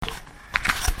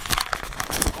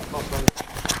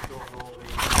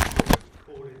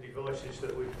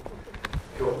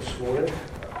morning.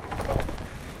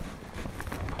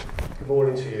 Good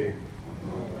morning to you.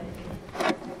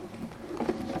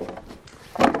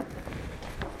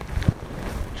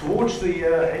 Towards the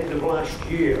end of last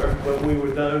year, when we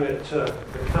were down at the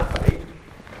cafe,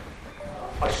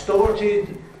 I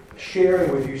started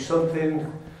sharing with you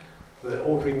something that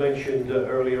Audrey mentioned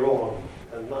earlier on,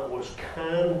 and that was,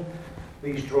 can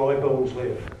these dry bones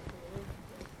live?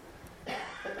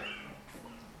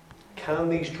 Can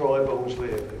these dry bones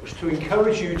live? It was to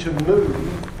encourage you to move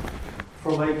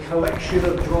from a collection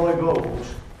of dry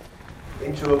bones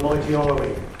into a mighty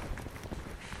army.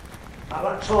 At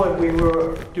that time we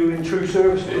were doing true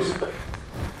services,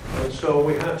 and so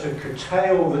we had to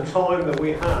curtail the time that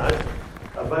we had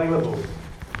available.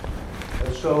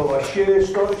 And so I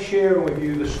started sharing with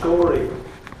you the story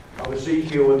of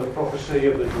Ezekiel and the prophecy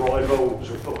of the dry bones,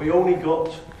 but we only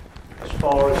got as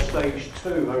far as stage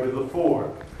 2 out of the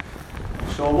 4.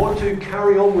 So I want to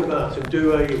carry on with that and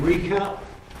do a recap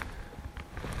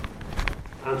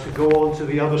and to go on to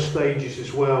the other stages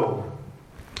as well.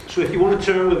 So if you want to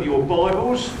turn with your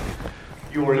Bibles,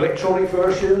 your electronic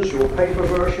versions, your paper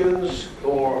versions,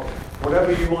 or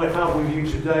whatever you might have with you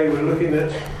today, we're looking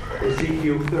at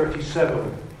Ezekiel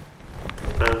 37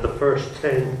 and the first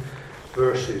 10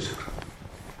 verses.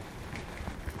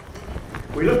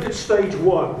 We looked at stage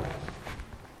 1.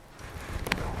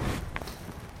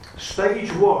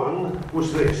 Stage 1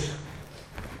 was this,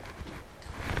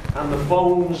 and the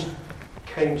bones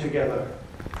came together.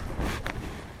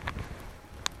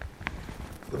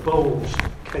 The bones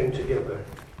came together.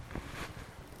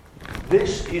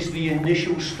 This is the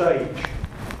initial stage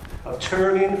of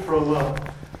turning from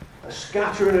a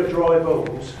scattering of dry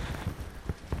bones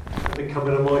and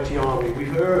becoming a mighty army. We've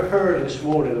heard this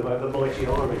morning about the mighty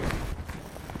army,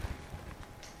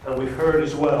 and we've heard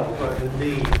as well about the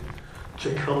need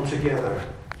to come together.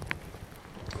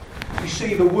 You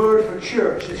see, the word for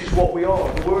church, this is what we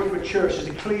are. The word for church is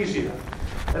ecclesia.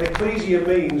 And ecclesia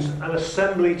means an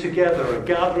assembly together, a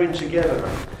gathering together.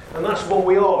 And that's what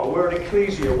we are. We're an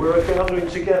ecclesia. We're a gathering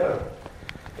together.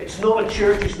 It's not a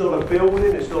church, it's not a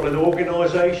building, it's not an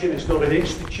organisation, it's not an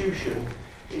institution.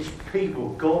 It's people,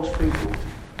 God's people,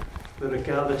 that are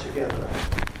gathered together.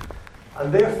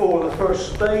 And therefore, the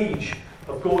first stage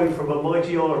of going from a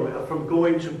mighty army, from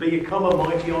going to become a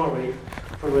mighty army,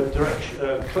 from a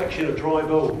collection of dry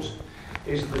bones,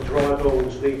 is the dry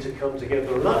bones need to come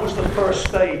together. And that was the first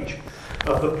stage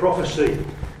of the prophecy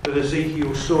that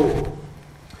Ezekiel saw.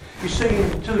 You see,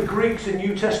 to the Greeks in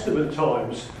New Testament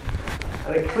times,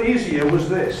 an ecclesia was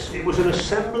this. It was an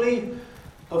assembly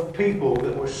of people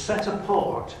that were set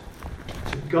apart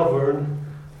to govern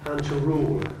and to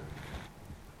rule.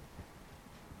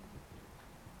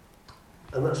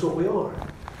 And that's what we are.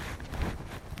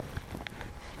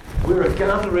 We're a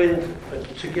gathering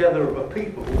together of a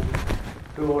people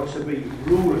who are to be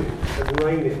ruling and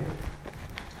reigning.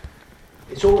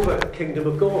 It's all about the kingdom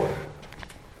of God.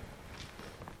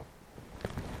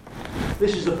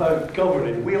 This is about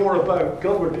governing. We are about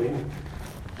governing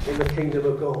in the kingdom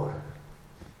of God.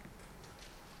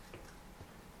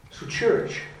 So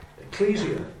church,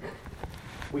 ecclesia,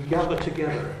 we gather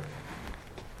together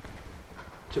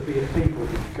to be a people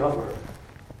who govern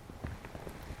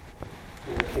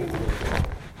in the kingdom of God.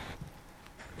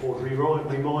 Or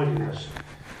reminding us,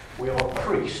 we are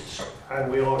priests and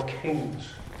we are kings.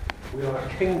 We are a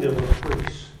kingdom of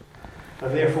priests.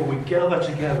 And therefore we gather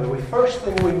together. The first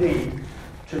thing we need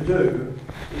to do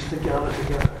is to gather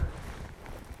together.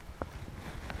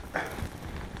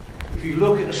 If you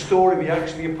look at the story of the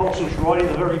Acts of the Apostles right in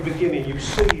the very beginning, you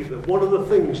see that one of the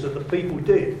things that the people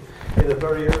did in the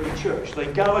very early church, they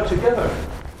gathered together.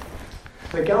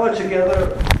 They gathered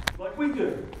together like we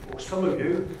do, or some of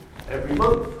you, every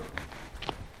month.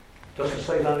 Doesn't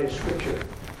say that in Scripture.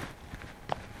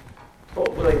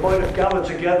 But they might have gathered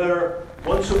together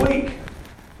once a week.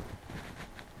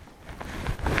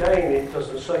 Again, it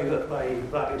doesn't say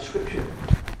that in Scripture.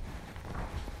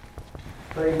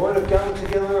 They might have gathered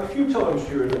together a few times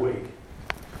during the week.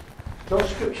 God's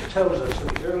Scripture tells us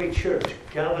that the early church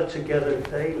gathered together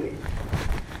daily.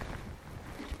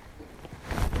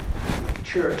 The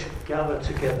church gathered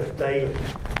together daily.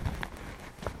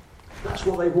 That's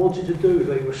what they wanted to do.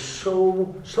 They were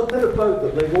something about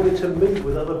them. They wanted to meet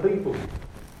with other people.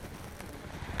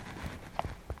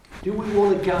 Do we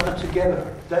want to gather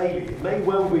together daily? It may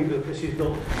well be that this is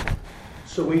not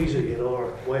so easy in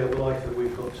our way of life that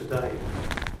we've got today.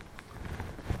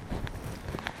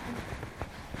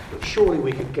 But surely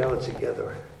we could gather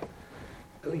together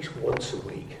at least once a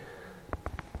week.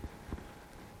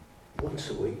 Once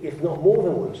a week, if not more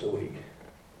than once a week.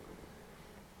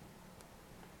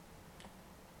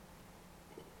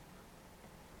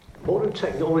 Modern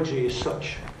technology is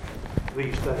such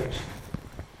these days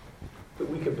that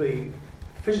we can be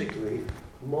physically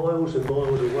miles and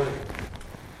miles away,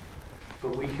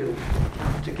 but we can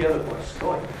gather together by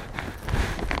Skype.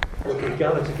 We can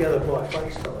gather together by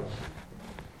FaceTime.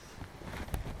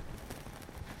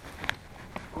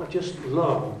 I just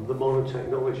love the modern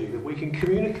technology that we can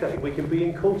communicate, we can be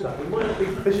in contact. We might not be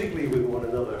physically with one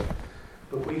another,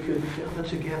 but we can gather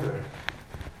together.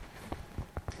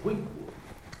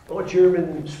 Our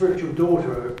German spiritual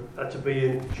daughter had to be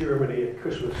in Germany at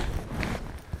Christmas.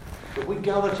 But we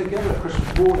gathered together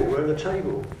Christmas morning around the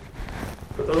table.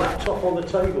 Put the laptop on the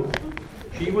table.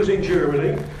 She was in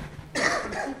Germany.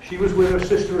 She was with her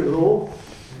sister-in-law.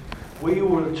 We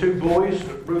were the two boys,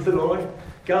 Ruth and I,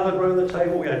 gathered around the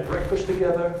table. We had breakfast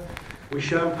together. We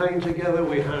champagne together.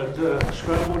 We had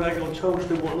scrambled egg on toast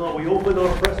and whatnot. We opened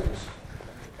our presents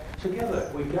together.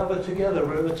 We gathered together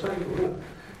around the table.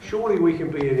 Surely we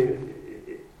can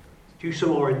do some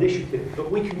more initiative, but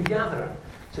we can gather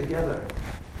together.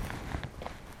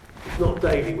 If not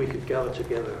daily, we could gather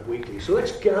together weekly. So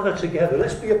let's gather together.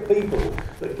 Let's be a people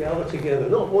that gather together,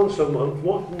 not once a month,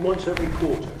 once every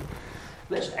quarter.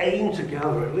 Let's aim to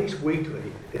gather at least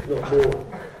weekly, if not more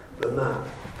than that.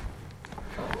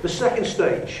 The second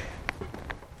stage,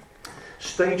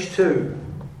 stage 2,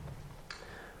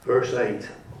 verse 8.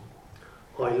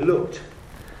 I looked,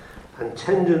 and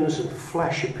tendons and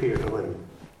flesh appeared on him.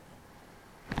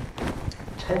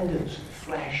 Tendons and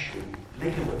flesh and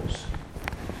ligaments.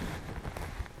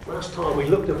 Last time we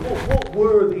looked at what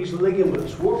were these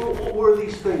ligaments? What were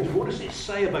these things? What does it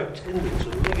say about tendons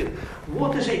and ligaments?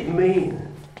 What does it mean?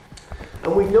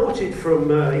 And we noted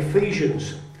from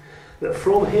Ephesians that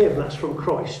from him, that's from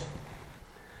Christ,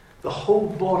 the whole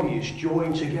body is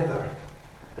joined together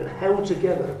and held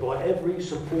together by every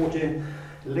supporting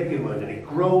ligament, and it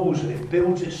grows and it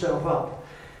builds itself up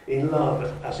in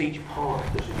love as each part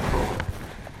does its part.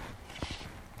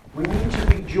 We need to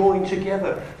be joined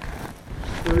together.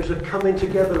 There is a coming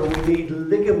together, and we need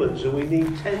ligaments, and we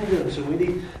need tendons, and we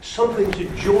need something to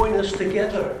join us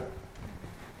together.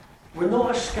 We're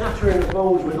not a scattering of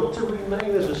bones. We're not to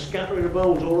remain as a scattering of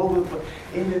bones all over the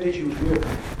individuals. We're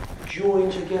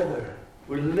joined together.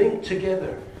 We're linked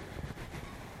together.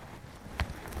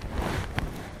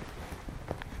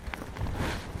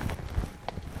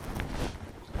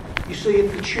 You see,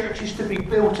 if the church is to be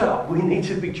built up, we need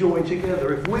to be joined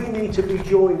together. If we need to be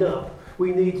joined up,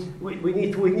 we need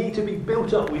to be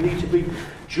built up. We need to be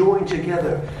joined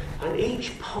together, and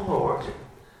each part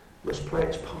must play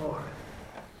its part.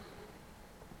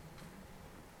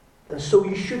 And so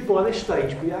you should, by this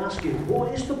stage, be asking,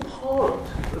 what is the part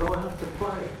that I have to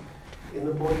play in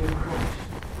the body of Christ?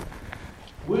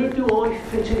 Where do I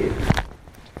fit in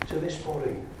to this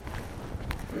body?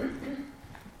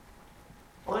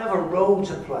 I have a role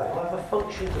to play. I have a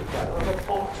function to play. I have a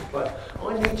part to play.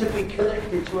 I need to be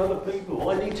connected to other people.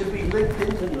 I need to be linked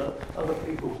into other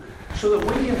people so that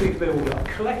we can be built up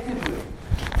collectively.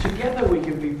 Together we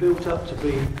can be built up to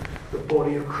be the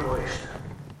body of Christ.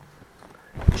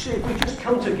 You see, if we just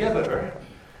come together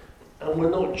and we're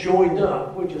not joined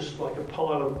up, we're just like a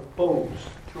pile of bones,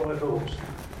 dry bones,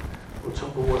 on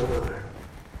top of one another.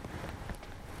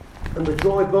 And the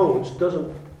dry bones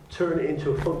doesn't turn it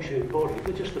into a functioning body.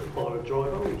 They're just a pile of dry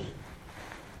bones.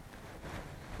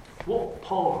 What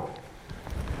part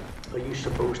are you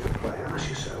supposed to play? Ask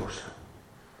yourselves.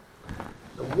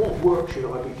 And what work should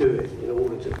I be doing in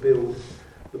order to build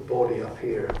the body up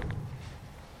here?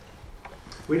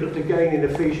 We looked again in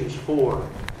Ephesians 4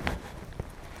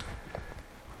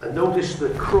 and noticed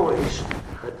that Christ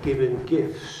had given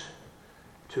gifts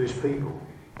to his people.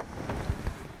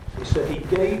 He said he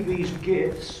gave these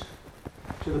gifts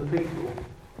to the people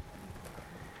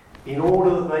in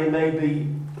order that they may be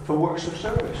for works of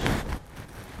service.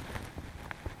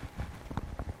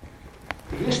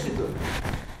 He listed them.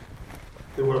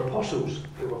 There were apostles,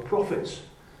 there were prophets,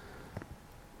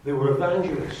 there were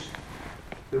evangelists,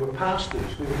 there were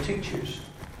pastors, there were teachers.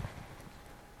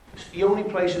 It's the only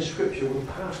place in Scripture where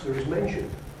pastor is mentioned.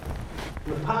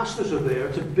 And the pastors are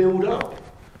there to build up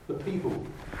the people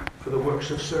for the works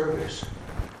of service.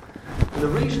 And the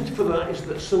reason for that is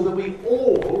that so that we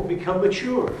all become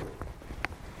mature.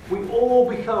 We all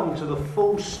become to the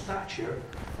full stature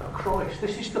of Christ.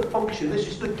 This is the function, this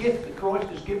is the gift that Christ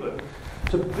has given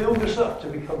to build us up to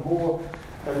become more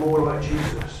and more like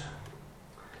Jesus.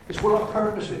 It's what our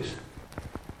purpose is,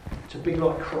 to be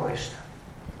like Christ.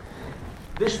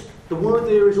 The word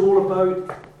there is all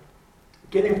about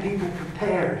getting people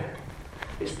prepared.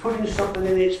 It's putting something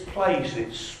in its place.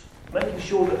 It's making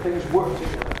sure that things work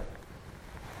together.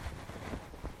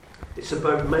 It's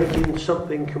about making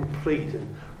something complete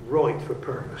and right for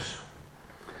purpose.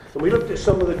 And we looked at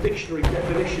some of the dictionary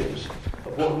definitions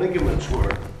of what ligaments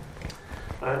were.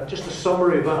 And just a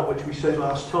summary of that, which we said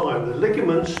last time. The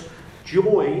ligaments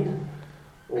join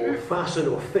or fasten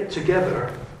or fit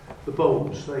together the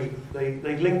bones. They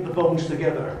link the bones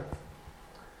together.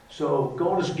 So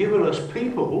God has given us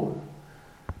people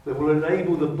that will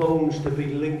enable the bones to be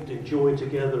linked and joined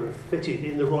together and fitted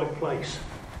in the right place.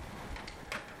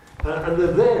 And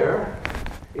they're there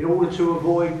in order to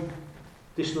avoid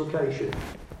dislocation.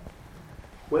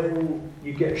 When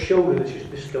you get a shoulder that's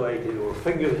just dislocated or a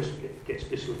finger that gets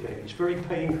dislocated, it's very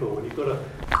painful and you've got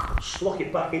to slot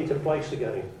it back into place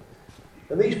again.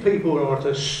 And these people are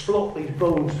to slot these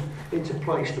bones into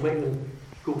place to make them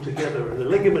go together. And the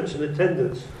ligaments and the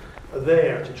tendons are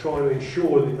there to try to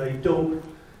ensure that they don't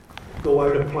go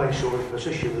out of place or in the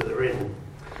position that they're in.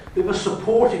 They have a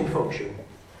supporting function.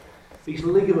 These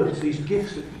ligaments, these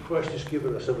gifts that Christ has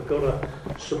given us, have got a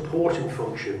supporting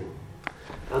function.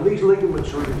 And these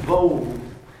ligaments are involved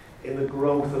in the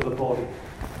growth of the body.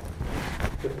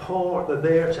 They're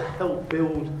there to help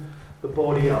build the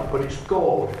body up, but it's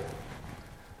God,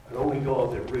 and only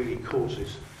God, that really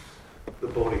causes the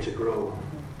body to grow.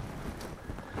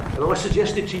 And I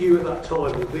suggested to you at that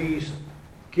time that these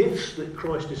gifts that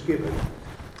Christ has given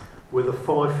were the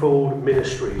fivefold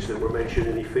ministries that were mentioned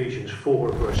in Ephesians 4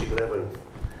 verse 11.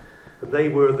 And they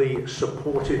were the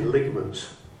supporting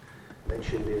ligaments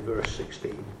mentioned in verse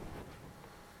 16.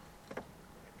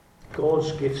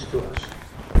 God's gifts to us.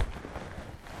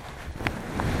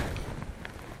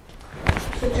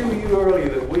 I said to you earlier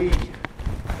that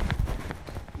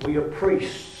we are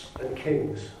priests and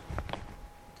kings.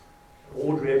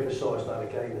 Audrey emphasised that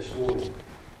again this morning.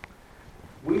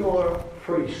 We are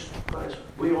priests.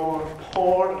 We are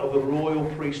part of the royal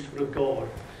priesthood of God.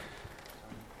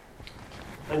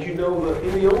 And you know that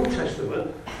in the Old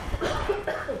Testament,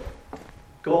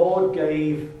 God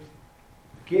gave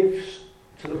gifts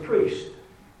to the priest.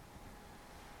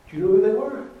 Do you know who they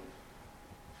were?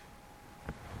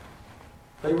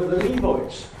 They were the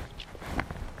Levites.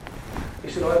 He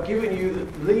said, I've given you the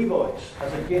Levites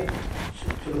as a gift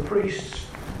to the priests.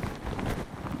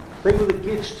 They were the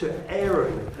gifts to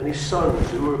Aaron and his sons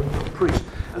who were priests.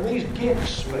 And these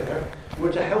gifts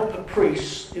were to help the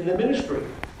priests in their ministry.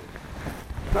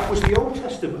 That was the Old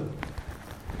Testament.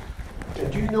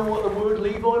 And do you know what the word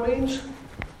Levi means?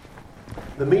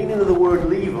 The meaning of the word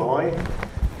Levi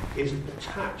is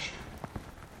attached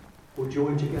or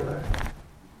joined together.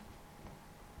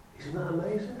 Isn't that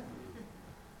amazing?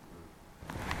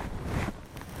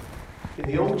 In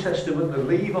the Old Testament, the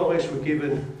Levites were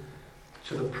given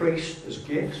to the priest as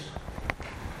gifts.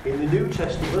 In the New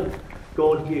Testament,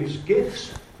 God gives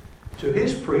gifts to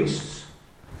his priests,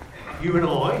 you and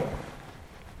I,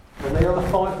 and they are the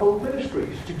fivefold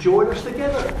ministries, to join us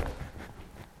together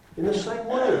in the same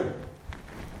way.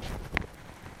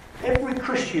 Every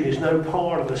Christian is now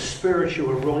part of the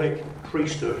spiritual Aaronic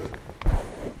priesthood.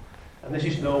 And this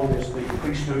is known as the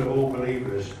priesthood of all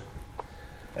believers.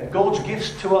 And God's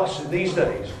gifts to us in these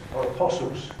days are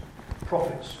apostles,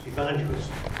 prophets, evangelists,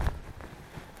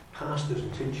 pastors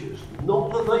and teachers.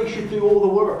 Not that they should do all the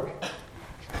work.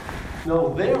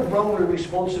 No, their role and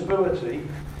responsibility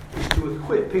is to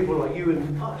equip people like you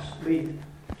and us, me,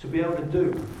 to be able to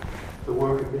do the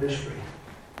work of ministry.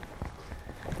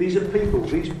 These are people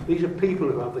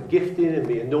who have the gifting and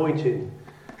the anointing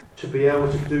to be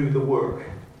able to do the work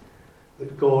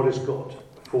that God has got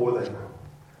for them.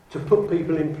 To put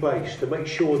people in place, to make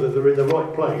sure that they're in the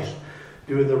right place,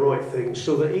 doing the right things,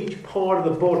 so that each part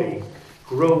of the body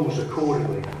grows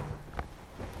accordingly.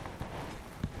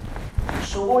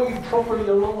 So are you properly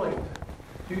aligned?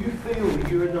 Do you feel that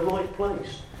you're in the right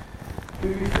place? Do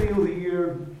you feel that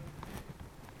you're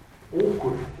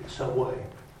awkward in some way?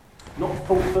 Not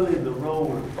fulfilling the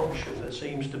role and function that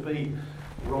seems to be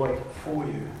right for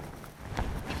you?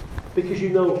 Because you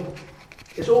know,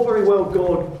 it's all very well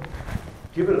God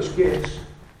giving us gifts,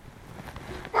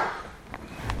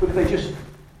 but if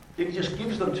he just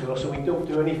gives them to us and we don't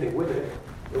do anything with it,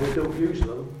 and we don't use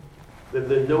them, then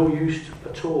they're no use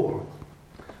at all.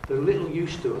 They're little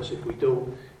use to us if we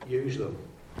don't use them.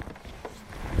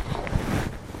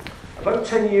 About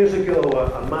 10 years ago,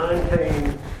 a man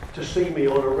came to see me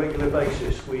on a regular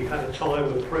basis. We had a time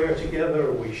of prayer together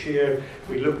and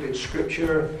we looked at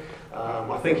scripture.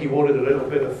 I think he wanted a little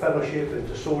bit of fellowship and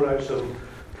to sort out some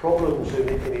problems in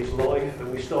his life,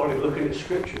 and we started looking at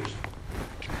scriptures.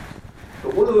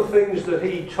 But one of the things that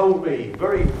he told me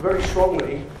very, very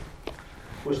strongly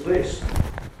was this: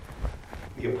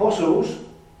 the apostles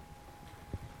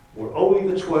were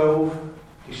only the 12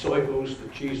 disciples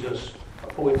that Jesus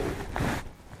appointed.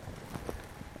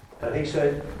 And he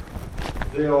said,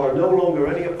 there are no longer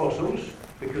any apostles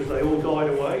because they all died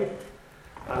away,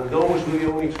 and those were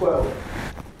the only 12.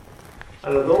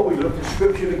 And although we looked at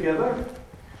Scripture together,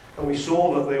 and we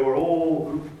saw that there were a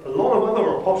lot of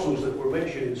other apostles that were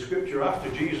mentioned in Scripture after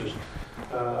Jesus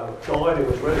died and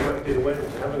was resurrected and went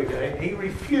into heaven again, he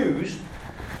refused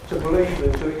to believe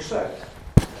and to accept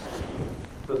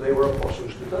that they were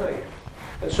apostles today.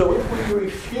 And so if we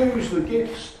refuse the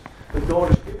gifts that God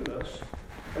has given us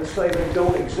and say they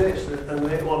don't exist and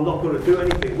I'm not going to do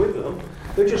anything with them,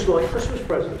 they're just like Christmas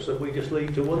presents that we just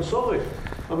leave to one side.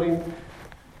 I mean,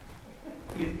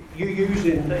 you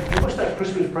must have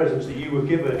Christmas presents that you were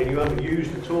given and you haven't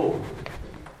used at all.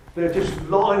 They're just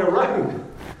lying around,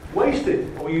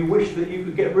 wasted, or you wish that you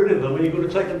could get rid of them and you're going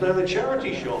to take them down the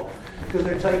charity shop because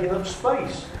they're taking up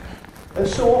space. And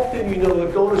so often,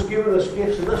 that God has given us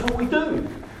gifts, and that's what we do.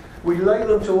 We lay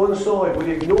them to one side,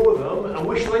 we ignore them, and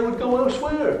wish they would go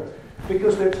elsewhere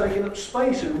because they're taking up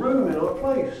space and room in our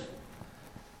place.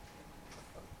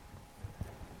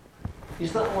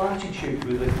 Is that our attitude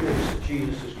with the gifts that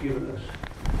Jesus has given us?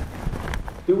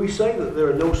 Do we say that there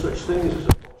are no such things as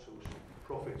apostles,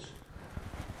 prophets,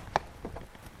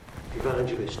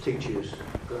 evangelists, teachers,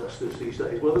 pastors these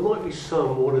days? Well, there might be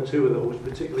one or two of those,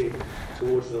 particularly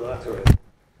towards the latter end.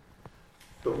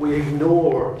 But we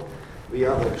ignore the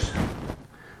others.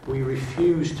 We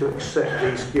refuse to accept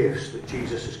these gifts that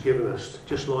Jesus has given us,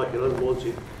 just like an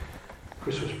unwanted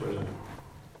Christmas present.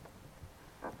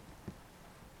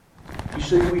 You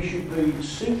see, we should be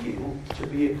seeking to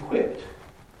be equipped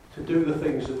to do the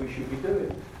things that we should be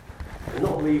doing, and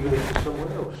not leaving it to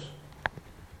someone else.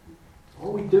 Are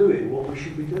we doing what we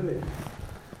should be doing?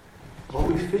 Are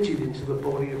we fitted into the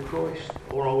body of Christ,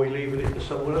 or are we leaving it to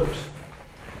someone else?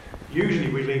 Usually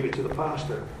we leave it to the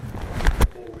pastor,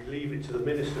 or we leave it to the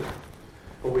minister,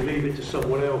 or we leave it to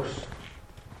someone else.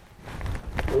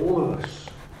 All of us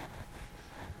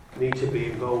need to be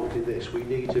involved in this. We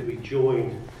need to be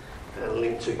joined and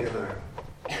linked together.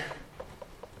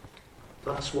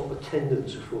 That's what the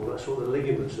tendons are for, that's what the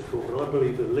ligaments are for, and I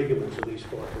believe the ligaments of these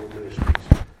fivefold ministries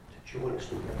to join us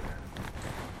together.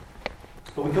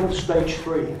 But we come to stage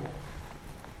 3.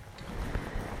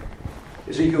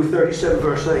 Ezekiel 37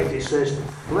 verse 8, it says, "The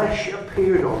flesh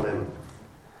appeared on them,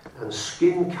 and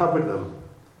skin covered them,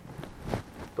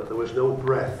 but there was no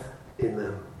breath in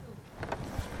them."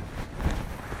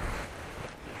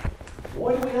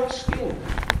 Why do we have skin?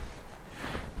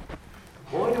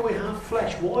 Why do we have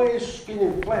flesh? Why is skin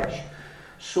and flesh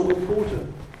so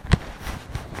important?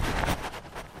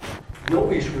 The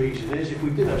obvious reason is if we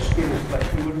didn't have skin and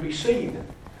flesh, we wouldn't be seen.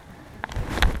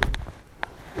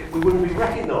 We wouldn't be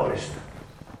recognised.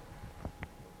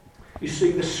 You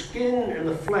see, the skin and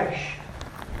the flesh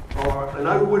are an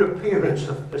outward appearance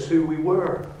as who we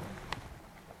were.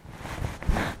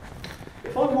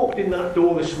 If I walked in that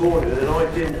door this morning and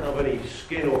I didn't have any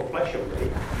skin or flesh on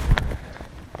me,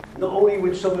 not only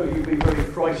would some of you be very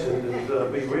frightened and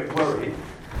be worried,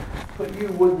 but you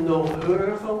wouldn't know who on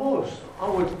earth I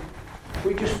was.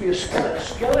 We'd just be a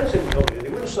skeleton coming in.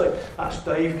 He wouldn't say, "That's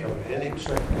Dave coming in." He'd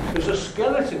say, "There's a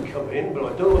skeleton coming in, but I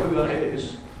don't know who that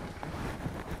is."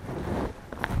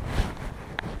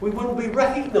 We wouldn't be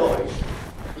recognised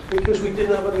because we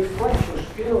didn't have any flesh or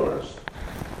skin on us.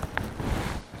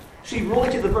 See,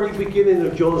 right at the very beginning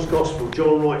of John's Gospel,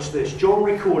 John writes this. John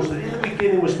records that in the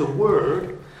beginning was the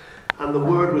Word, and the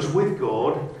Word was with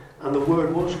God, and the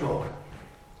Word was God.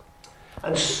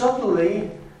 And suddenly,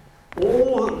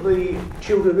 all that the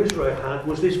children of Israel had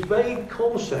was this vague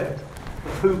concept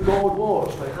of who God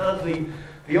was. They had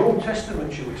the Old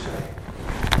Testament, shall we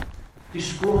say,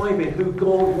 describing who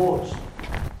God was.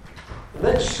 And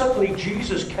then suddenly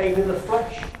Jesus came in the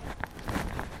flesh.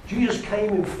 Jesus came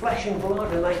in flesh and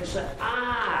blood, and they said,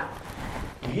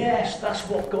 yes, that's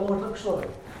what God looks like.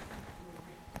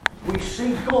 We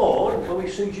see God when we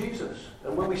see Jesus.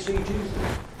 And when we see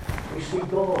Jesus, we see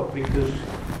God because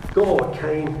God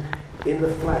came in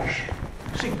the flesh.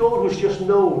 See, God was just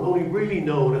known, only really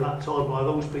known at that time by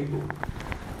those people,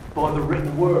 by the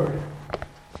written word.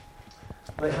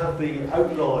 They had the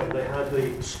outline, they had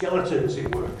the skeleton, as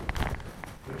it were.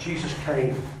 But Jesus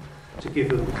came to give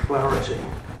them clarity.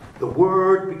 The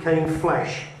Word became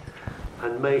flesh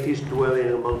and made his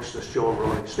dwelling amongst us, John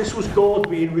writes. This was God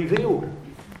being revealed.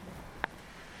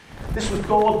 This was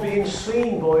God being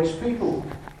seen by his people.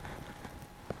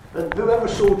 And whoever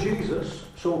saw Jesus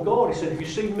saw God. He said, "If you've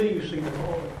seen me, you've seen the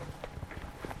Father."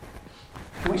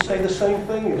 Can we say the same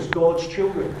thing as God's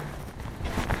children?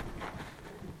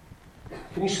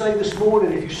 Can you say this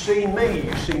morning, "If you've seen me,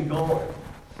 you've seen God"?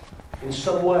 in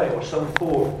some way or some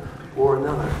form or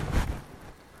another.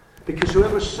 Because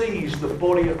whoever sees the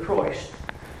body of Christ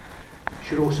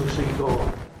should also see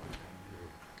God.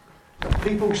 If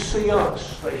people see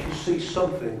us, they should see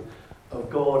something of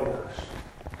God in us.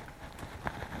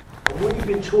 And we've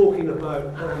been talking about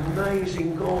an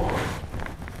amazing God,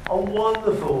 a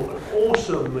wonderful, an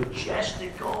awesome,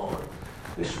 majestic God.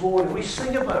 This morning we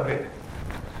sing about it.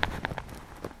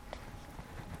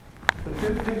 But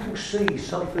do people see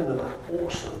something of that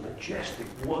awesome, majestic,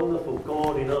 wonderful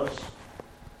God in us?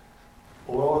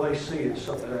 Or are they seeing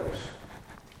something else?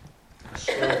 A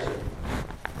skeleton,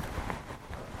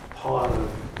 a pile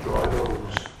of dry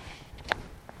bones.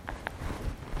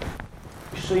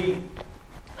 You see,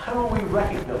 how are we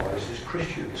recognised as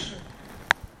Christians?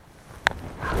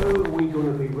 How are we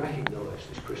going to be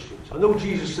recognised as Christians? I know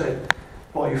Jesus said,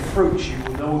 by your fruits you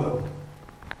will know them.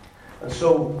 And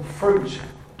so fruit,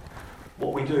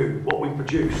 what we do, what we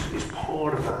produce, is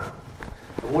part of that.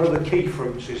 And one of the key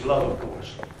fruits is love, of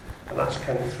course. And that's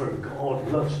coming through. God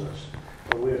loves us.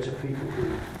 And we're to people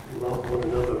who love one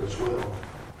another as well.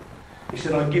 He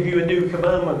said, I give you a new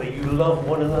commandment, that you love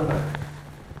one another.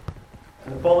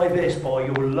 And by this, by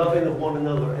your loving of one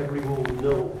another, everyone will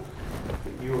know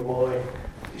that you are my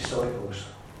disciples.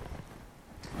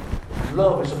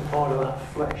 Love is a part of that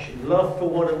flesh. Love for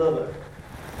one another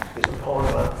is a part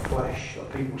of that flesh.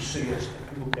 That people see us,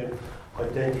 that people can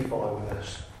identify with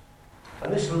us.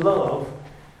 And this love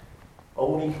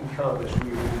only can come as we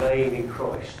remain in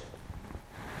Christ.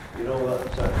 You know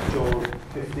that John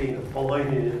 15,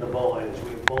 abiding in the vine, as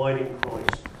we abide in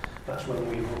Christ, that's when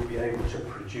we will be able to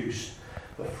produce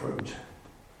the fruit.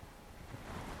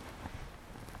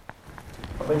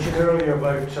 I mentioned earlier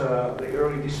about the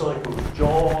early disciples.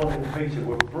 John and Peter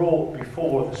were brought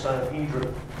before the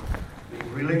Sanhedrin, the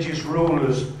religious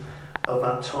rulers of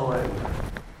that time.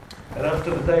 And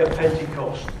after the day of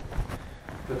Pentecost,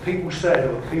 the people said,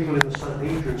 or the people in the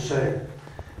Sanhedrin said,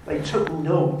 they took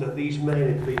note that these men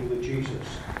had been with Jesus.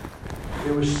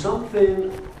 There was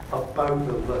something about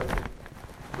them that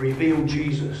revealed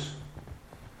Jesus.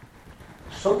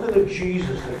 Something of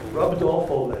Jesus that rubbed off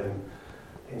on them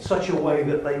in such a way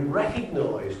that they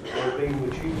recognised that they'd been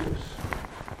with Jesus.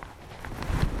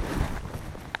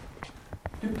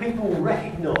 Do people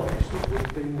recognise that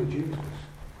we've been with Jesus?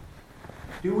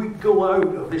 Do we go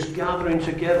out of this gathering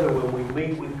together when we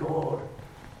meet with God,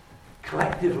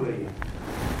 collectively,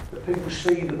 that people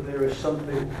see that there is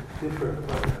something different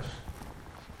about us?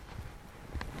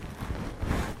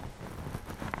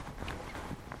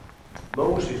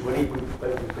 Moses, when he went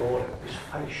with God, his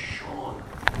face shone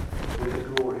with the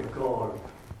glory of God.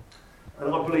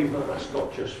 And I believe that that's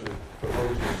not just for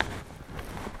Moses.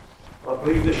 I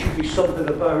believe there should be something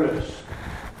about us.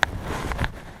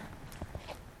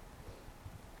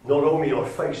 Not only our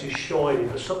faces shining,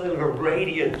 but something like a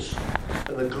radiance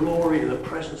and the glory and the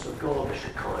presence of God, the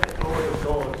Shekinah glory of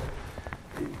God,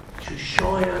 it should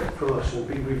shine out for us and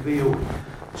be revealed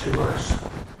to us.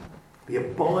 The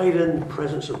abiding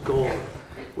presence of God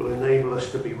will enable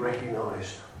us to be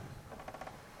recognised.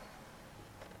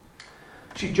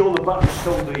 See, John the Baptist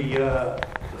told the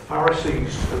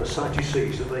Pharisees and the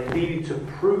Sadducees that they needed to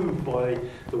prove by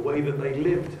the way that they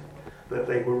lived that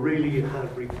they were really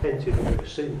had repented of their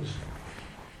sins.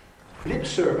 Lip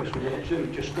service we want to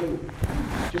do,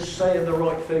 just saying the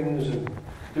right things and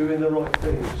doing the right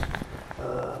things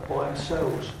by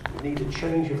ourselves. We need a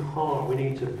change of heart. We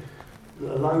need to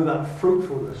allow that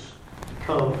fruitfulness to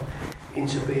come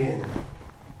into being.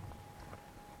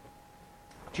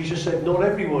 Jesus said, not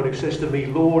everyone who says to me,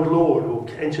 Lord, Lord, will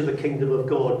enter the kingdom of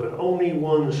God, but only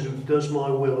ones who does my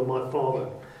will of my Father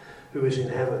who is in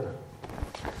heaven.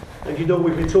 And you know,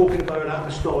 we've been talking about an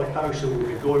apostolic house, and we've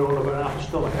been going on about an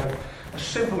apostolic house. A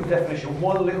simple definition,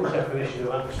 one little definition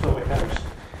of apostolic house,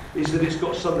 is that it's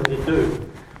got something to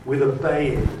do with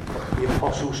obeying the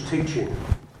apostles' teaching.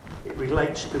 It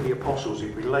relates to the apostles,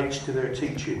 it relates to their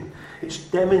teaching. It's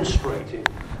demonstrating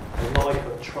a life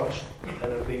of trust and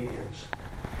obedience.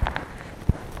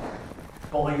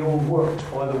 By your works,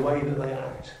 by the way that they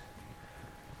act,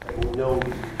 they will know that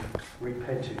you've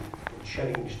repented and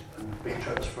changed and been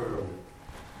transformed.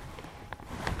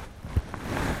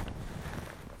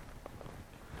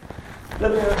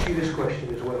 Let me ask you this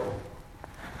question as well.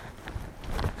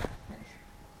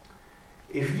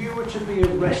 If you were to be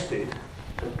arrested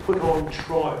and put on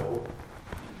trial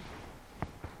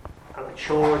at the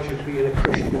charge of being a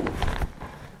Christian,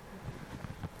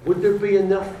 would there be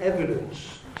enough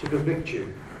evidence to convict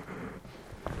you?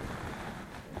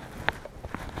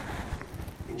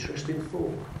 Interesting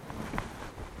thought.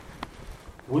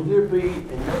 Would there be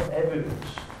enough evidence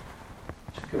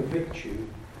to convict you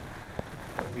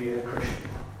being a Christian.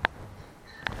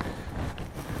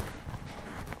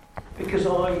 Because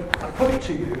I put it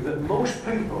to you that most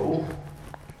people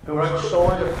who are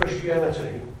outside of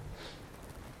Christianity,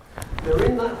 they're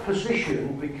in that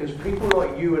position because people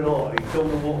like you and I don't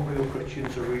know what real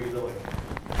Christians are really like,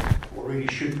 or really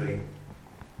should be.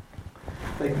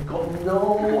 They've got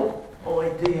no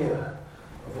idea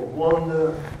of the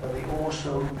wonder and the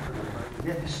awesome and the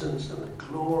magnificence and the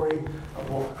glory of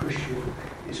what a Christian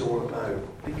is all about.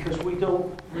 Because we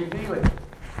don't reveal it.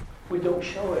 We don't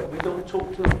show it. We don't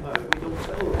talk to them about it. We don't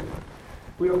tell them.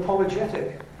 We're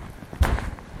apologetic.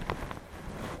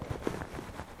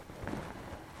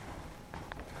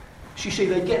 So you see,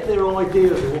 they get their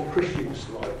ideas of what Christians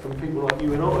are like from people like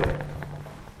you and I.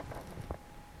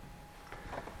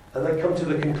 And they come to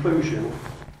the conclusion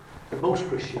that most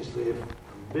Christians live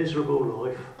a miserable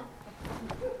life,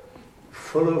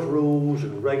 full of rules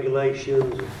and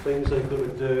regulations and things they've got to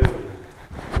do.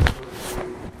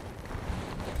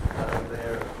 And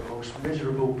they're the most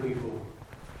miserable people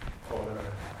on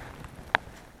earth.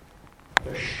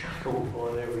 They're shackled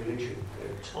by their religion.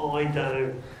 They're tied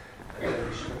down. I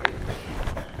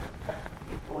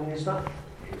mean, is that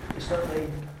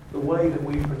the way that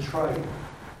we portray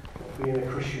what being a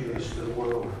Christian is to the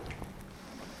world?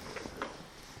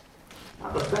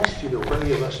 At the best,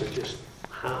 many of us are just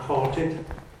half-hearted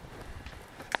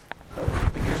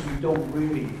because we don't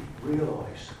really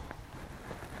realise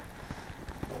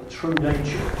what the true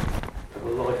nature of a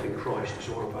life in Christ is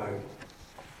all about.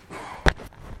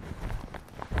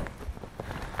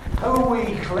 How are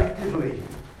we collectively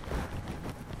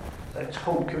at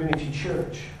Hope Community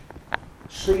Church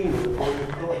seen in the body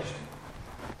of Christ?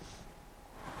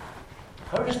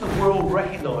 How does the world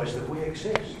recognise that we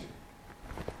exist?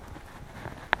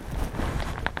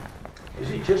 Is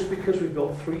it just because we've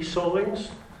got 3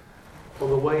 signs on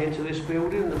the way into this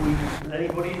building that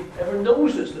anybody ever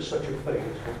knows that there's such a thing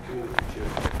as Hope Community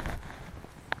Church?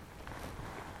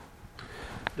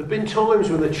 There have been times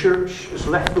when the church has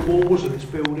left the walls of its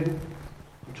building.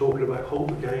 I'm talking about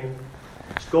Hope again.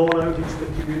 It's gone out into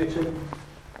the community.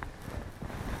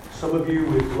 Some of you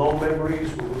with long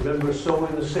memories will remember Soul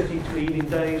in the City cleaning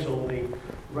days on the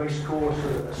racecourse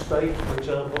estate, for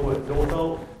example, at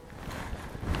Northolt.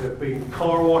 There have been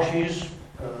car washes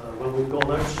when we've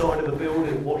gone outside of the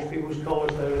building and washed people's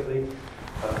cars down at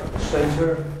the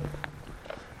centre.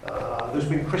 There's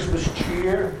been Christmas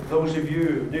cheer. Those of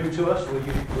you new to us, a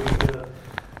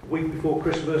week before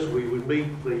Christmas, we would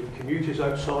meet the commuters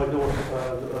outside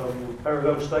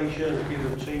Perivale Station and give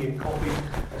them tea and coffee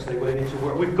as they went into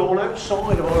work. We've gone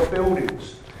outside of our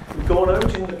buildings. We've gone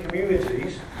out in the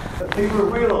communities, and people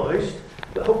have realised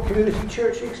that Hope Community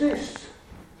Church exists.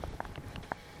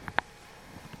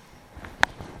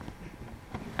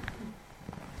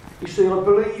 You see, I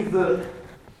believe that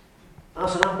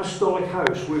as an apostolic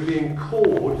house, we're being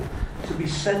called to be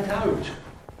sent out.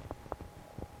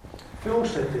 Phil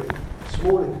said it this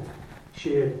morning,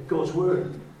 shared God's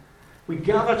word. We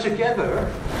gather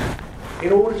together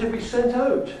in order to be sent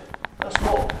out. That's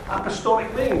what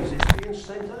apostolic means, it's being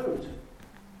sent out.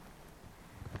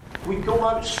 We go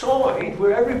outside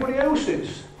where everybody else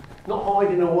is, not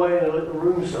hiding away in a little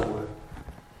room somewhere.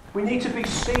 We need to be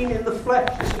seen in the flesh,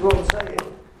 this is what I'm saying.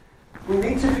 We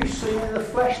need to be seen in the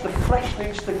flesh. The flesh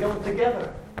needs to come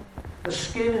together. The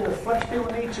skin and the flesh,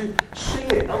 people need to see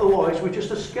it, otherwise we're just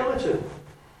a skeleton.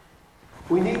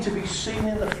 We need to be seen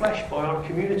in the flesh by our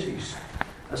communities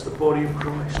as the body of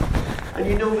Christ. And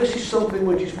this is something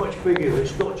which is much bigger.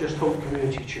 It's not just Hope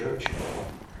Community Church.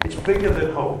 It's bigger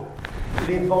than Hope. It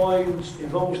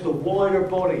involves the wider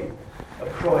body of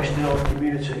Christ in our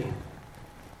community.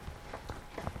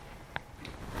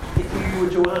 If you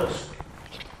were to ask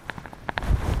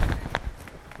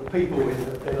the people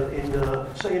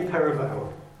say in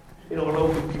Perivale, in our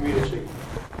local community,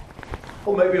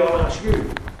 or maybe I'll ask you,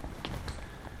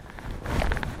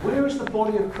 where is the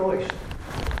body of Christ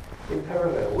in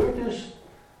Perivale? Where does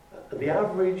the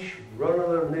average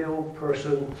run-of-the-mill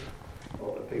person,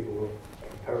 not the people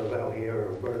of Perivale here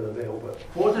or run-of-the-mill, but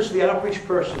what does the average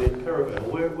person in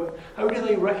Perivale, how do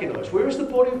they recognise? Where is the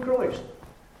body of Christ?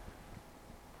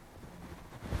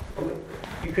 I mean,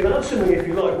 you can answer me if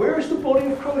you like. Where is the body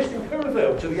of Christ in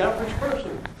Perivale to the average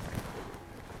person?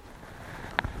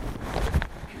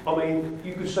 I mean,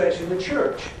 you could say it's in the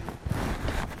church.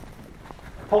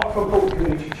 Apart from Hope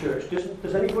Community Church,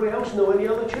 does anybody else know any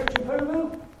other church in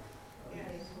Perivale?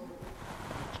 Yes.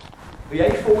 The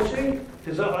A40?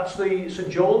 That's the St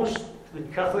John's, the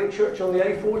Catholic Church on the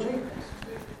A40?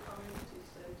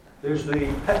 There's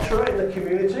the Petra in the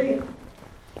community.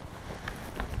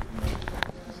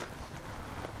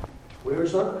 Where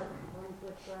is that?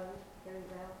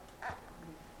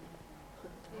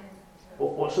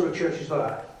 What sort of church is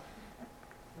that?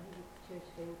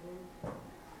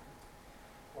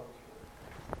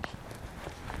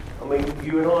 I mean,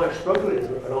 you and I are struggling,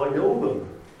 and I know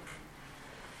them.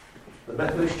 The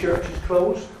Methodist Church is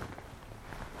closed.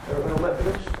 Perivale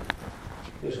Methodist.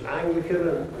 There's an Anglican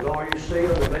and an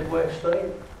RUC on the Midwest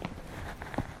side.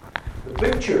 The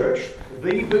big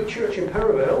church in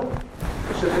Perivale,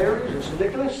 St Mary's and St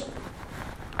Nicholas,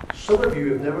 some of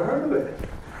you have never heard of it.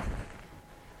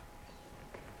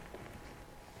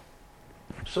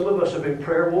 Some of us have been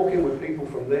prayer walking with people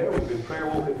from there. We've been prayer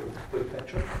walking with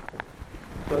Petra.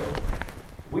 But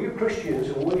we are Christians,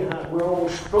 and we're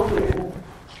almost struggling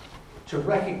to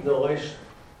recognise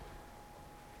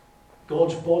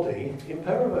God's body in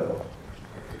Perivale.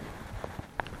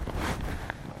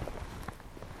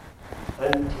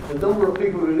 And the number of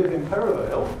people who live in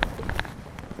Perivale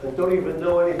and don't even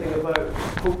know anything about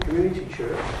Hope Community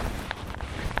Church,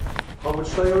 I would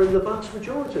say, are in the vast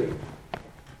majority.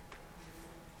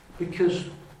 Because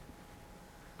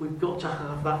we've got to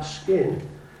have that skin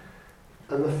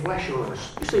and the flesh on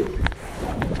us. You see,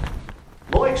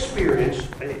 my experience,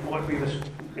 and it might be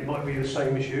the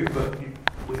same as you, but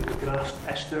we can ask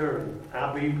Esther and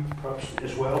Abby perhaps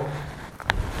as well.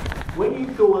 When you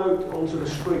go out onto the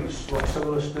streets, like some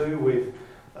of us do with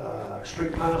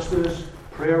street pastors,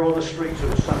 prayer on the streets on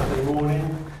a Saturday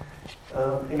morning,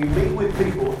 and you meet with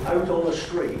people out on the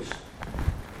streets,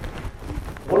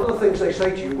 one of the things they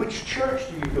say to you, which church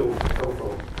do you come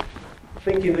from?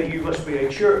 Thinking that you must be a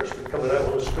church that's coming out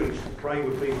on the streets to pray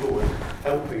with people and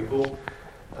help people.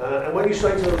 And when you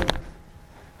say to them,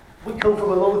 we come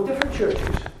from a lot of different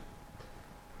churches,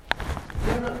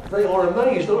 they are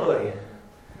amazed, aren't they?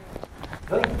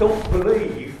 They don't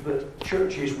believe that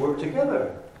churches work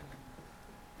together.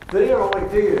 Their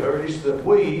idea is that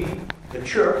we, the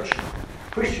church,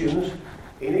 Christians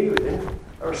in Ealing,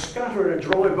 are scattered and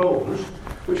dry bones,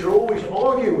 which are always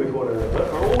arguing with one another,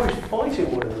 are always fighting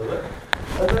one another,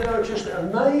 and they are just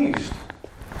amazed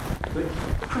that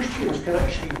Christians can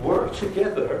actually work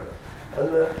together,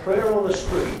 and that prayer on the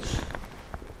streets,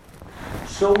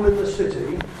 soul in the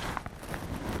city,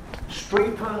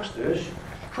 street pastors,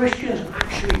 Christians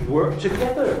actually work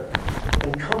together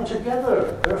and come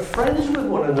together and are friends with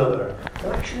one another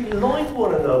and actually like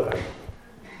one another.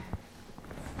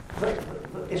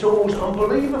 It's almost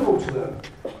unbelievable to them.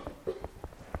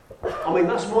 I mean,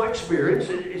 that's my experience.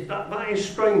 That is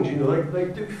strange, you know. They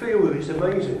do feel that it's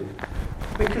amazing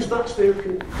because that's their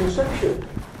conception.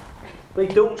 They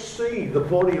don't see the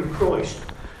body of Christ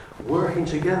working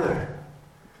together.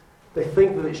 They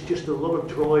think that it's just a lot of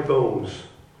dry bones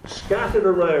scattered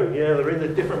around. Yeah, they're in the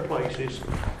different places.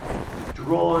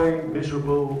 Dry,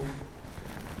 miserable,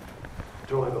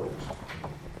 dry bones.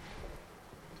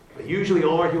 They usually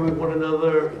argue with one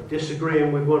another,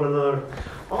 disagreeing with one another.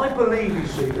 I believe, you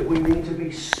see, that we need to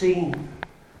be seen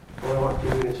by our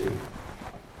community.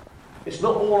 It's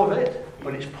not all of it,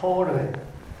 but it's part of it.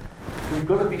 We've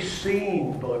got to be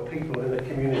seen by people in the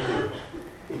community,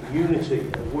 in unity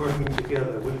and working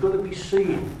together. We've got to be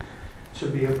seen to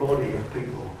be a body of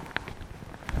people.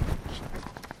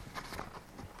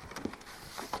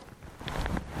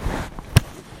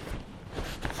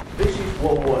 This is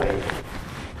one way.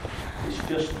 It's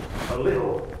just a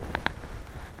little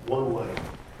one way.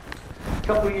 A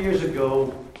couple of years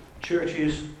ago,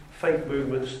 churches, faith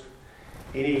movements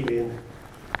in Ealing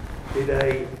did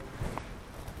a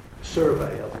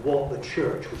survey of what the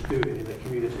church was doing in the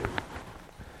community.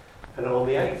 And on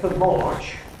the 8th of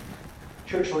March,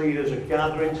 church leaders are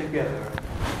gathering together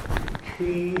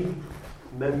key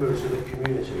members of the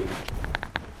community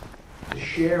to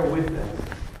share with them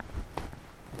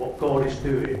what God is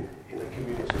doing in the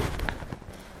community.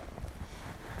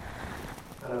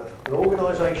 An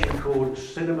organisation called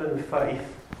Cinnamon Faith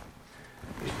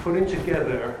is putting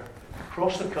together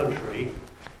across the country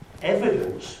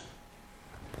evidence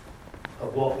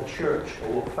of what the church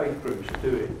or what faith groups are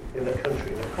doing in the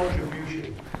country and the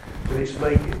contribution that it's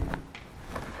making.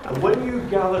 And when you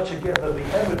gather together the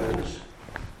evidence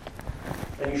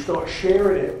and you start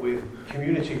sharing it with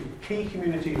key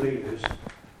community leaders,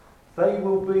 they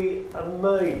will be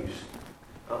amazed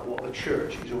at what the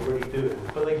church is already doing,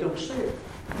 but they don't see it.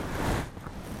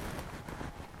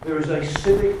 There is a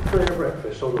civic prayer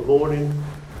breakfast on the morning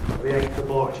of the 8th of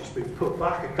March. It's been put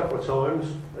back a couple of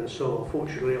times, and so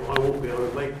unfortunately I won't be able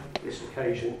to make this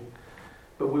occasion.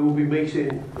 But we will be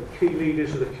meeting the key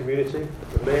leaders of the community,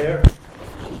 the mayor,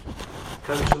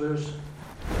 councillors,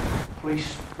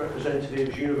 police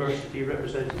representatives, university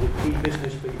representatives, key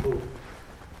business people,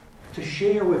 to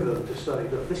share with them, to say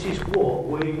that this is what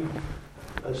we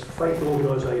as faith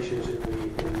organisations in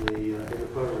the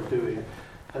borough are doing,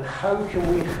 and how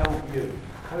can we help you?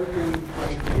 How can we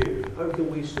pray for you? How can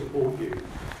we support you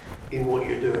in what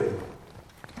you're doing?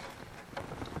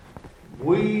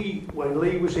 When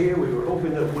Lee was here, we were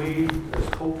hoping that we, as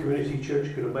Hope Community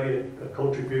Church, could have made a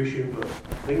contribution, but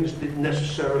things didn't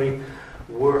necessarily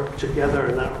work together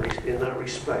in that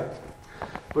respect.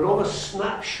 But on a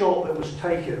snapshot that was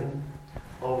taken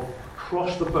of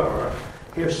across the borough,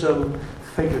 here's some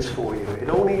figures for you. It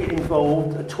only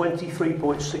involved a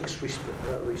 23.6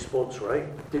 response rate.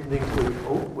 It didn't include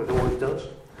Hope, with all it does.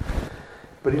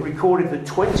 But it recorded that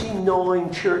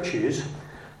 29 churches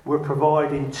were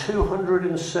providing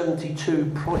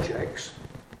 272 projects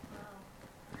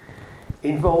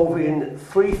involving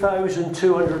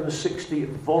 3,260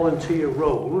 volunteer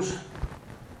roles,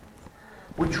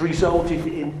 which resulted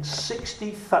in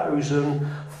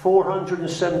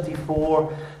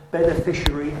 60,474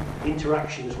 beneficiary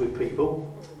interactions with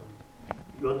people.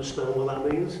 You understand what that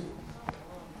means?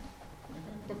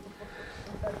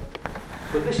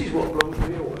 But this is what blows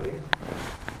me away.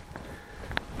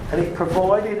 And it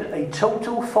provided a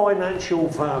total financial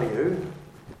value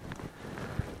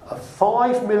of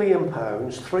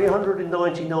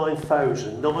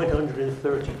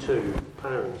 £5,399,932.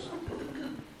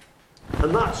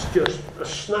 And that's just a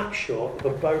snapshot of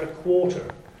about a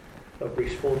quarter of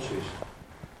responses.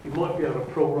 You might be able to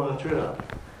pro-rata it up.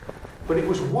 But it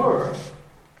was worth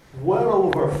well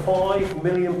over £5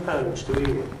 million to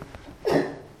Elim.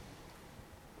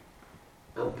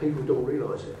 And people don't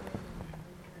realise it.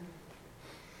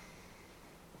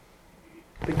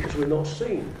 Because we're not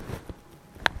seen.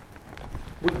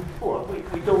 We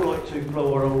don't like to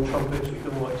blow our own trumpets, we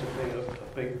don't like to make a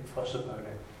big fuss about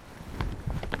it.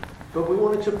 But we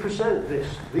wanted to present this.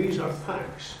 These are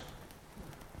facts.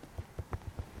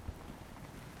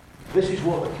 This is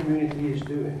what the community is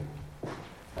doing.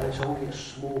 And it's only a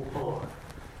small part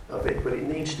of it, but it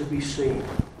needs to be seen.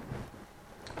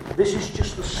 This is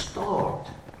just the start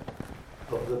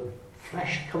of the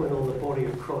flesh coming on the body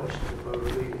of Christ in the borough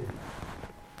of Eden.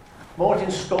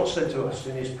 Martin Scott said to us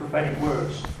in his prophetic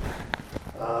words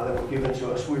that were given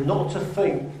to us, we're not to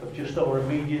think of just our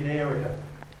immediate area.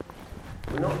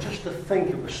 We're not just to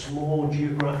think of a small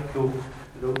geographical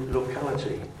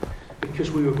locality,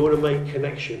 because we were going to make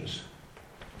connections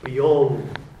beyond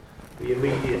the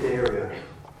immediate area.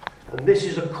 And this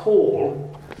is a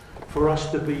call for us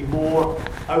to be more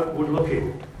outward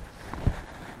looking.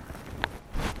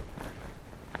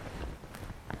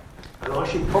 And I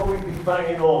should probably be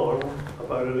banging on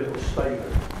about a little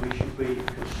statement. We should be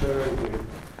concerned with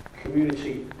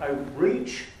community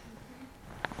outreach,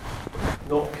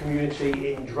 not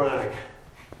community in drag.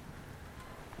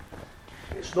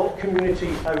 It's not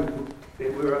community out.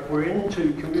 We're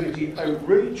into community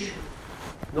outreach,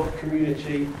 not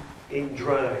community in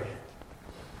drag.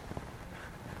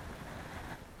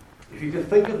 If you can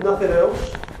think of nothing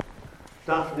else,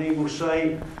 Daphne will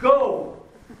say, go!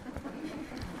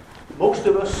 Most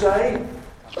of us say,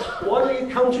 why don't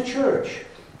you come to church?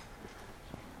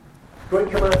 Great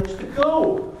command is to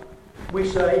go. We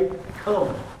say,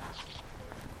 come.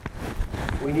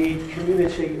 We need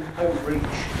community outreach,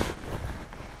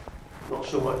 not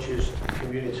so much as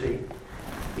community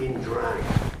in drag.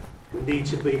 We need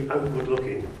to be outward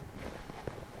looking.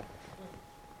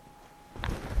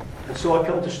 And so I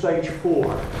come to stage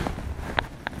 4,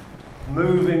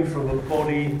 moving from a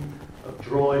body of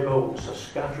dry bones, a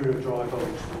scattering of dry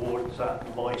bones towards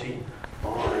that mighty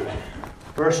army.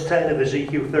 Verse 10 of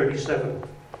Ezekiel 37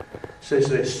 says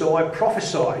this, so I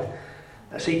prophesied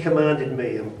as he commanded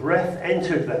me, and breath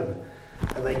entered them,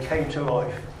 and they came to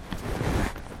life.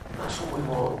 That's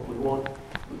what we want.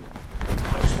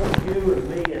 I just want you and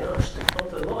me and us to come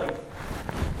to life.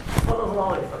 Full of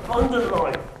life, abundant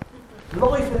life.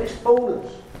 Life in its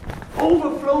fullness.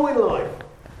 Overflowing life.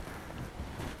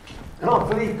 And I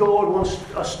believe God wants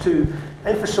us to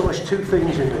emphasise 2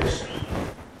 things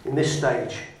in this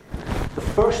stage. The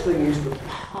first thing is the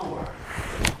power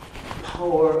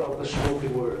of the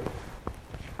spoken word.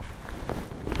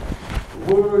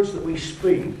 The words that we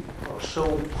speak are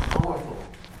so powerful.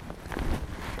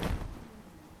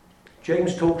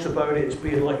 James talks about it as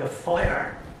being like a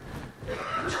fire.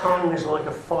 The tongue is like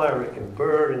a fire, it can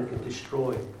burn and can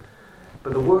destroy.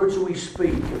 But the words that we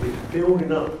speak can be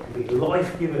building up, can be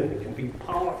life-giving, it can be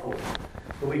powerful.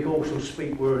 But we can also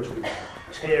speak words which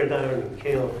tear down and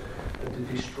kill and to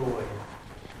destroy.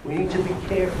 We need to be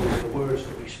careful with the words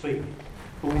that we speak.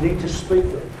 But we need to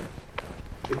speak them.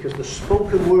 Because the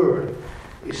spoken word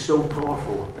is so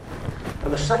powerful.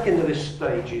 And the second of this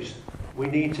stage is we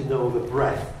need to know the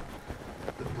breath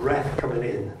coming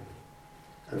in.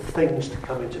 and things to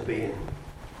come into being.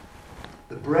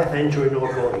 The breath entering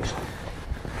our bodies.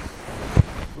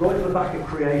 Right at the back of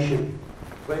creation,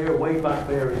 way back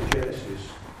there in Genesis,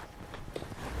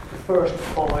 the first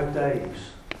 5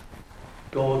 days,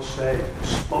 God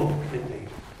spoke, didn't he?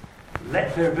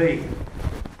 Let there be.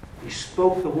 He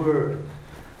spoke the word,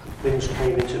 and things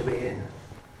came into being.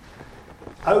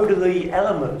 Out of the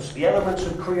elements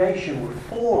of creation were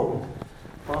formed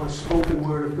by the spoken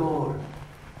word of God.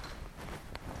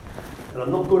 And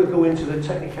I'm not going to go into the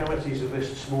technicalities of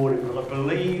this morning, but I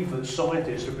believe that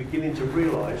scientists are beginning to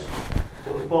realise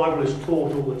what the Bible is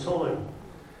taught all the time.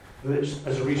 That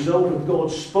as a result of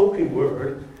God's spoken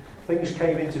word, things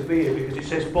came into being, because it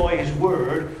says by his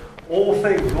word, all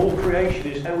things, all creation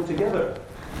is held together.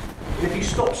 And if he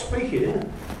stopped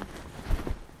speaking,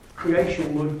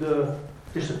 creation would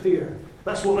disappear.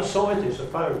 That's what the scientists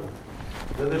have found.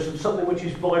 That there's something which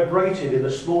is vibrating in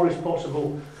the smallest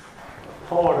possible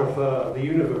part of the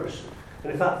universe.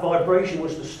 And if that vibration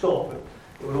was to stop,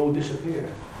 it would all disappear.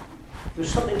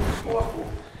 There's something powerful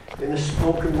in the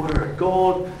spoken word.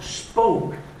 God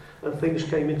spoke and things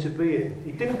came into being.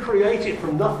 He didn't create it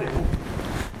from nothing.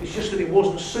 It's just that it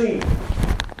wasn't seen.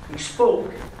 He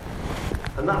spoke,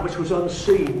 and that which was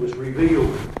unseen was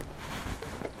revealed.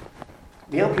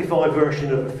 The Amplified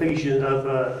version of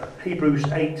Hebrews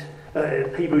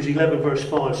 11 verse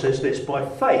 5 says this: by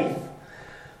faith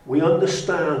we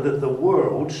understand that the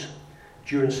worlds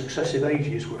during successive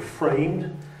ages were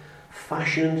framed,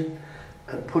 fashioned,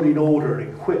 and put in order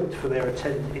and equipped for their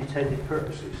intended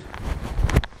purposes.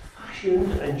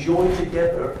 Fashioned and joined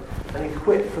together and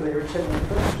equipped for their intended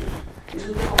purposes. This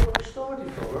is what I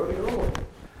started from earlier on.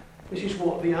 This is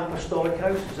what the apostolic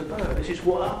house is about. This is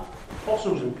what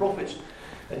apostles and prophets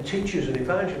and teachers and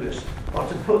evangelists are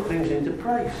to put things into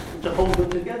place and to hold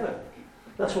them together.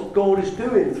 That's what God is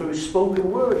doing through his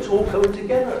spoken word. It's all coming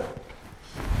together.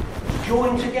 It's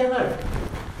joined together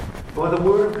by the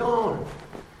word of God.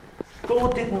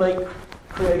 God didn't make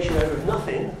creation out of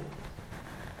nothing,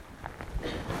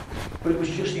 but it was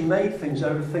just he made things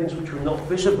out of things which were not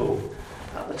visible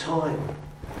at the time.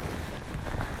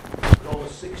 But on the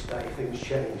sixth day things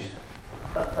changed.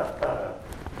 The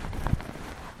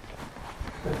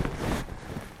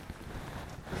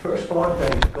first 5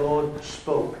 days God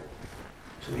spoke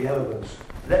to the elements.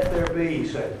 Let there be, he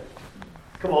said.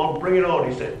 Come on, bring it on,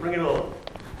 he said. Bring it on.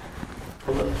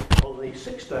 On the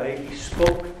sixth day he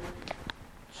spoke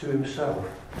to himself.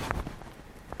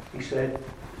 He said,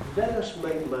 let us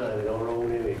make man in our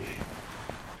own image.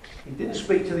 He didn't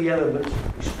speak to the elements,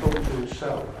 he spoke to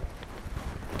himself.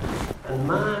 And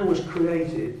man was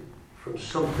created from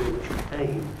something which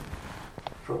came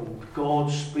from God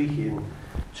speaking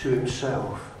to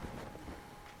himself.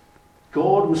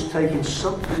 God was taking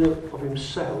something of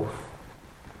himself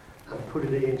and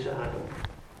putting it into Adam.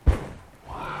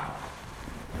 Wow.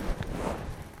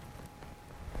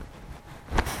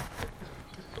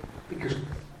 Because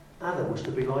Adam was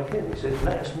to be like him. He said,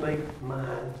 let us make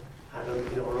man, Adam,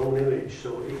 in our own image.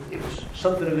 So it was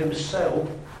something of himself,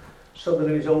 something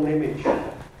of his own image,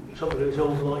 something of his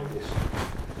own likeness.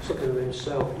 Something of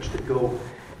himself was to go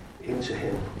into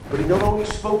him. But he not only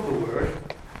spoke the word,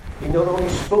 he not only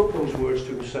spoke those words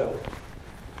to himself,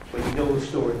 but you know the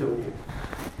story, don't you?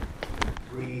 He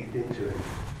breathed into him.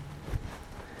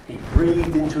 He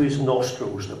breathed into his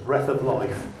nostrils the breath of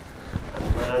life,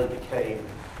 and man became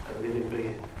a living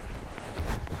being.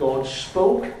 God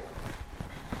spoke, and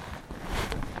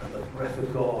the breath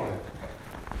of God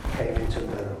came into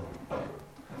man.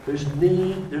 There's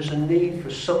a need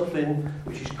for something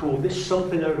which is called this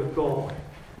something out of God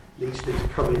needs to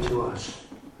come into us.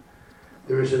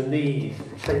 There is a need to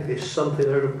take this something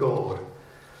out of God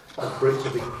and for it to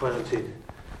be planted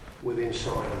within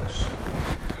inside us.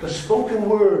 The spoken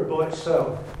word by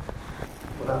itself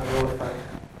will have no effect.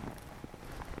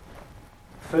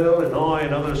 Phil and I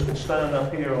and others can stand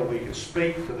up here or we can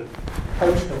speak to the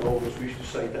house come home, as we used to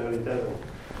say down in Devon.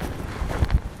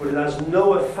 But it has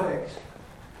no effect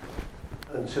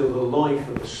until the life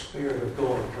of the Spirit of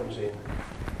God comes in.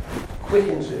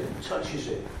 Quickens it, touches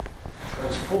it,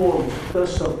 transforms,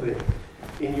 does something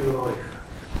in your life.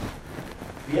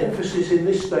 The emphasis in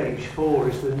this stage 4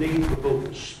 is the need for both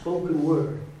the spoken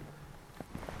word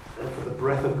and for the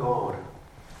breath of God.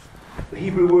 The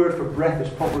Hebrew word for breath is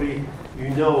probably,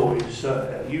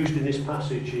 is used in this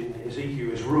passage in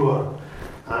Ezekiel as ruah,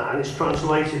 and it's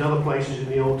translated in other places in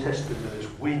the Old Testament as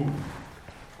wind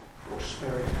or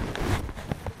spirit.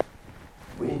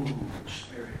 Wind or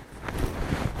spirit.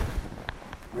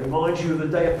 Reminds you of the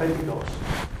day of Pentecost.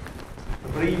 The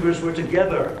believers were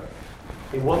together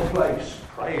in one place,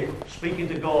 praying, speaking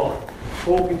to God,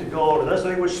 talking to God. And as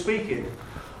they were speaking,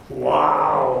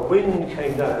 wow, wind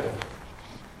came down.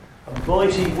 A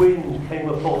mighty wind came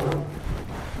upon them.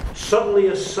 Suddenly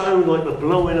a sound like the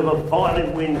blowing of a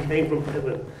violent wind came from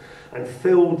heaven and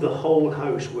filled the whole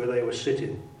house where they were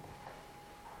sitting.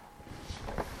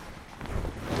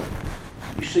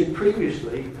 You see,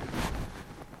 previously,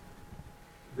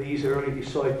 these early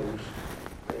disciples,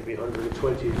 maybe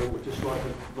 120 of them, were just like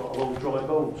a lot of old dry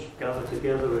bones, gathered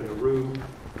together in a room,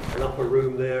 an upper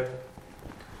room there,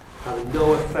 having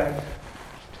no effect.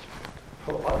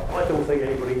 I don't think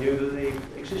anybody knew that they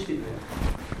existed there.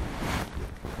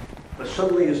 But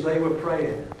suddenly, as they were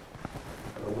praying,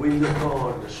 and the wind of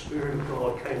God and the Spirit of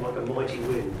God came like a mighty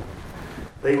wind,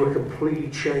 they were completely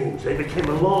changed. They became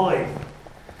alive.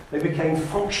 They became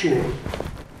functioning.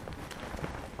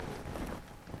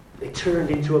 They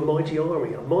turned into a mighty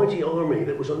army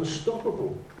that was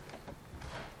unstoppable.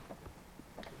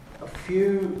 A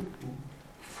few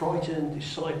frightened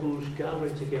disciples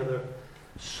gathering together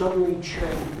suddenly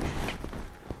changed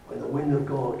when the wind of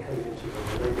God came into them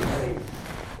and they became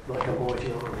like a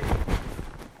mighty army.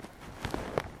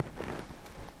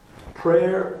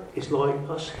 Prayer is like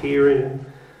us hearing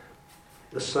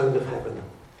the sound of heaven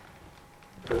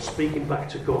and speaking back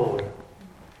to God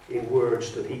in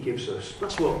words that He gives us.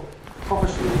 That's what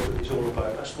prophecy is all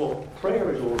about. That's what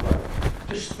prayer is all about.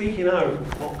 Just speaking out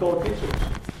what God gives us.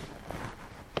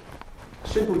 A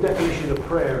simple definition of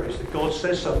prayer is that God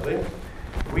says something,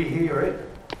 we hear it,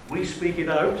 we speak it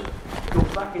out, it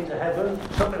goes back into heaven,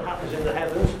 something happens in the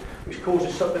heavens, which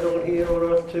causes something on here on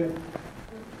earth to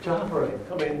happen.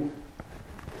 I mean,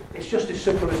 it's just as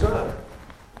simple as that.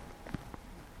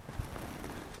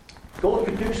 God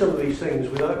could do some of these things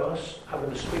without us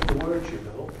having to speak the words, you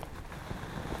know.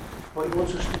 But He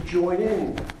wants us to join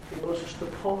in. He wants us to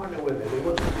partner with Him. He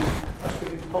wants us to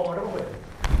be part of it.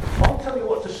 I'll tell you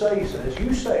what to say, He says.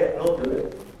 You say it and I'll do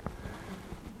it.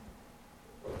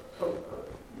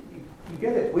 You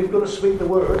get it? We've got to speak the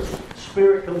words.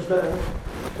 Spirit comes down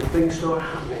and things start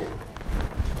happening.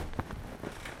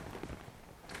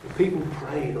 The people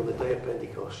prayed on the day of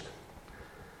Pentecost.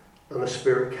 And the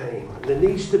Spirit came. And there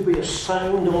needs to be a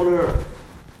sound on earth.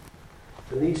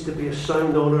 There needs to be a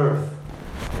sound on earth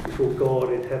before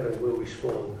God in heaven will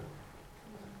respond.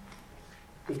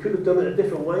 He could have done it a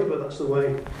different way, but that's the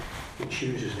way He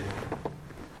chooses it.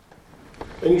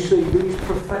 And you see, these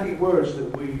prophetic words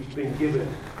that we've been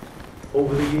given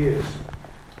over the years,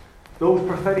 those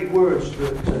prophetic words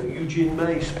that Eugene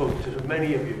May spoke to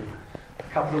many of you a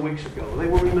couple of weeks ago, they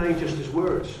will remain just as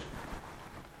words.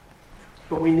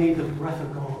 But we need the breath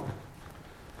of God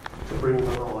to bring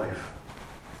them alive.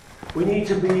 We need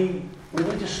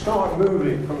to start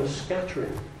moving from the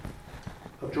scattering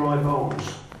of dry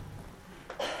bones.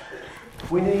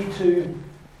 We need to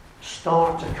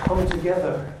start to come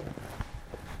together.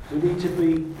 We need to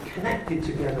be connected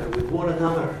together with one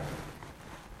another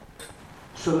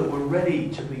so that we're ready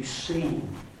to be seen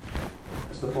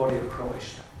as the body of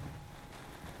Christ.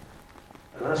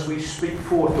 And as we speak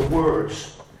forth the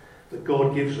words that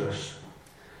God gives us,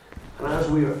 and as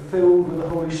we are filled with the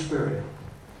Holy Spirit,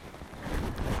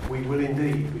 we will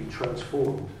indeed be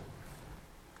transformed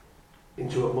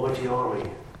into a mighty army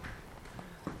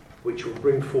which will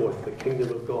bring forth the kingdom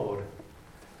of God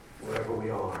wherever we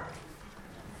are.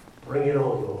 Bring it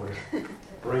on, Lord.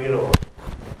 Bring it on.